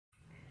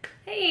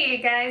Hey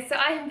guys, so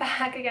I'm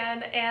back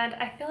again, and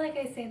I feel like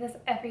I say this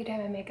every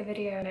time I make a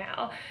video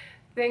now.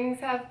 Things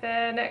have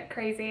been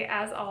crazy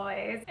as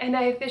always, and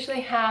I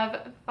officially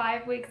have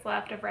 5 weeks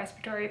left of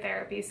respiratory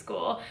therapy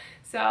school.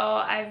 So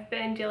I've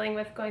been dealing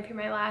with going through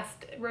my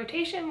last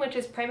rotation, which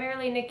is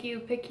primarily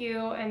NICU,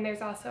 PICU, and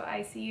there's also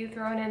ICU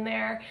thrown in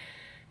there,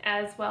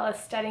 as well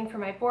as studying for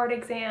my board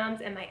exams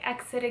and my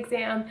exit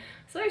exam.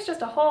 So there's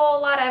just a whole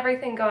lot of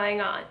everything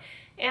going on.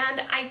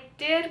 And I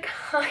did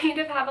kind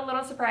of have a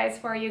little surprise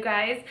for you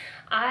guys.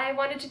 I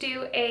wanted to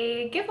do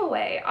a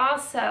giveaway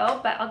also,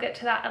 but I'll get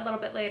to that a little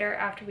bit later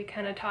after we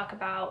kind of talk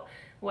about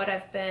what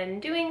I've been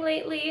doing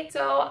lately.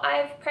 So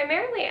I've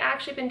primarily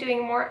actually been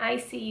doing more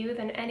ICU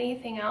than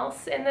anything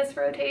else in this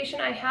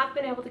rotation. I have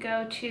been able to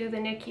go to the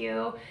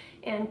NICU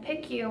and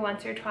PICU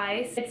once or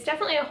twice. It's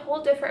definitely a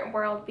whole different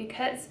world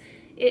because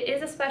it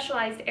is a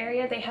specialized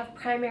area. They have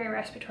primary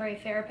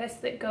respiratory therapists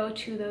that go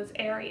to those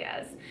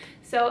areas.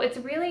 So it's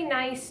really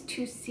nice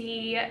to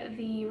see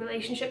the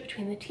relationship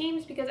between the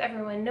teams because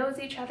everyone knows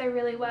each other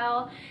really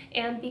well,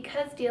 and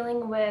because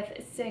dealing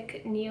with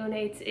sick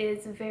neonates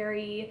is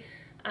very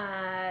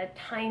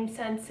time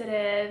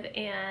sensitive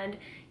and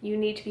you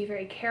need to be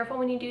very careful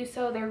when you do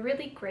so. They're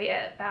really great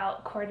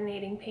about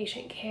coordinating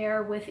patient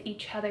care with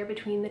each other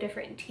between the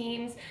different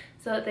teams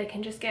so that they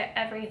can just get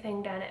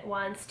everything done at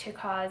once to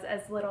cause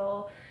as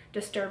little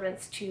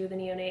disturbance to the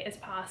neonate as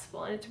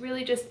possible. And it's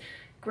really just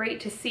great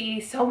to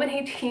see so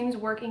many teams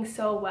working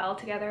so well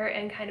together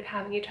and kind of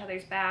having each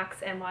other's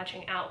backs and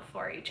watching out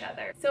for each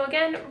other. So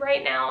again,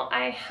 right now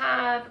I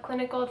have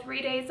clinical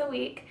 3 days a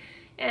week,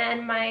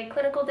 and my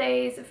clinical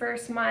days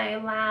versus my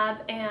lab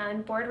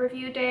and board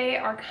review day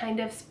are kind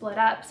of split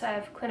up. So I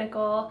have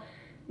clinical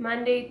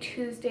Monday,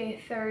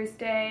 Tuesday,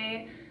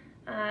 Thursday,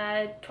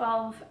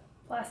 12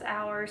 plus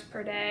hours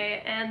per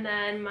day, and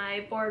then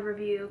my board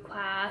review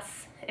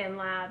class and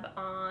lab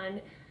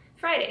on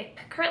Friday.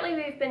 Currently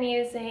we've been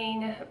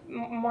using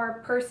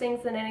more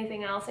pursings than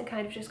anything else and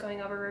kind of just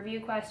going over review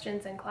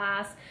questions in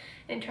class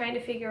and trying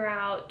to figure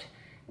out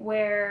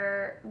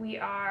where we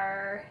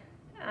are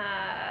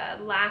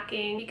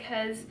lacking,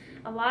 because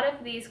a lot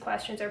of these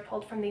questions are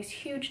pulled from these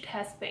huge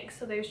test banks.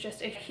 So there's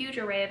just a huge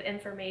array of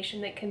information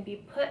that can be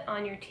put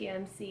on your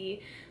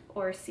TMC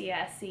or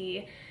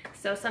CSE.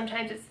 So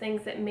sometimes it's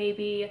things that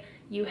maybe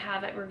you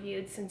haven't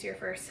reviewed since your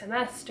first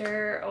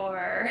semester,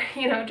 or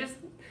just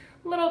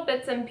little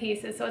bits and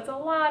pieces. So it's a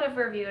lot of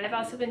review. I've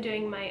also been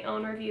doing my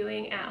own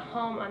reviewing at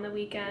home on the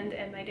weekend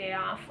and my day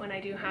off when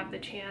I do have the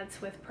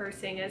chance with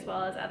pursing as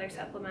well as other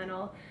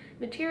supplemental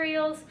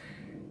materials.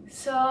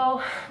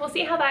 So we'll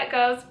see how that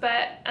goes,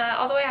 but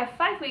although I have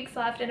 5 weeks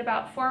left, in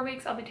about 4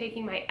 weeks I'll be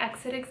taking my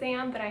exit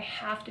exam that I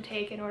have to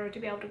take in order to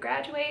be able to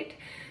graduate.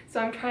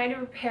 So I'm trying to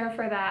prepare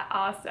for that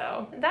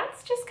also.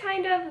 That's just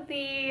kind of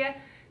the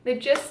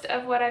gist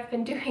of what I've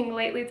been doing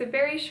lately. It's a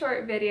very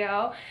short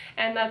video,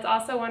 and that's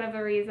also one of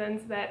the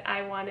reasons that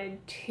I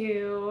wanted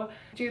to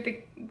do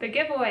the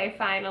giveaway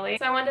finally.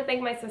 So I wanted to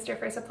thank my sister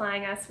for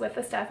supplying us with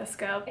the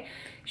stethoscope.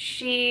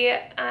 She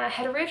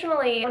had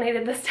originally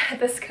donated the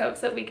stethoscope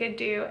so that we could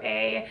do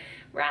a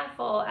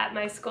raffle at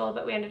my school,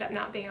 but we ended up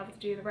not being able to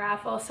do the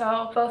raffle.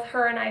 So both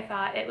her and I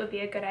thought it would be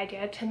a good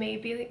idea to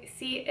maybe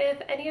see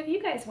if any of you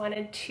guys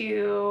wanted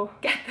to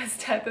get the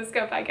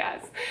stethoscope, I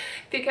guess,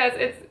 because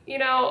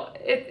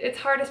it's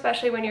hard,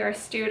 especially when you're a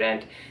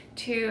student,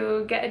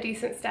 to get a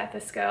decent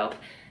stethoscope.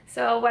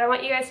 So what I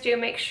want you guys to do,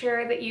 make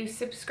sure that you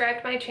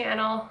subscribe to my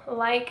channel,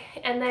 like,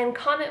 and then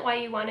comment why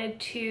you wanted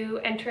to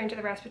enter into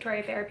the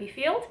respiratory therapy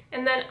field.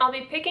 And then I'll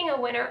be picking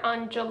a winner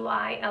on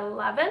July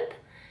 11th,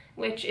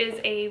 which is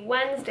a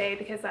Wednesday,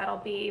 because that'll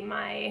be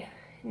my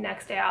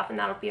next day off, and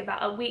that'll be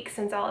about a week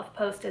since I'll have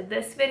posted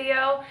this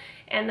video,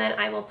 and then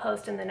I will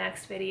post in the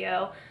next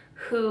video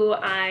who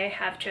I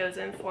have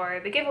chosen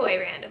for the giveaway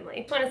randomly. I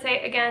just want to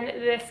say again,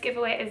 this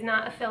giveaway is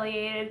not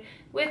affiliated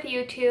with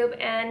YouTube,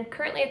 and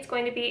currently it's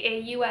going to be a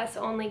US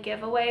only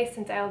giveaway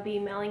since I will be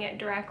mailing it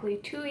directly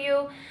to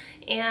you.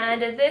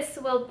 And this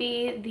will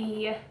be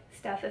the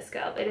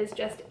stethoscope. It is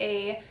just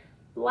a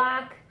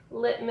black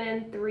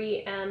Littmann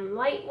 3M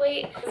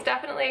lightweight. It's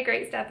definitely a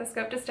great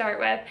stethoscope to start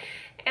with.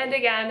 And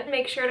again,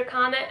 make sure to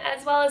comment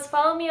as well as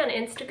follow me on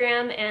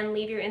Instagram and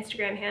leave your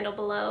Instagram handle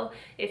below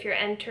if you're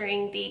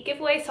entering the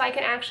giveaway, so I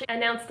can actually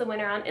announce the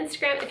winner on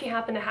Instagram if you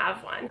happen to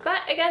have one.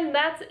 But again,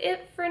 that's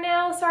it for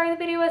now. Sorry the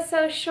video was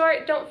so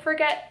short. Don't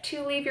forget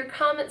to leave your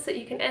comments so that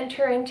you can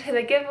enter into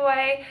the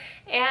giveaway,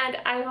 and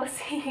I will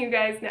see you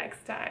guys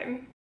next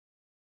time.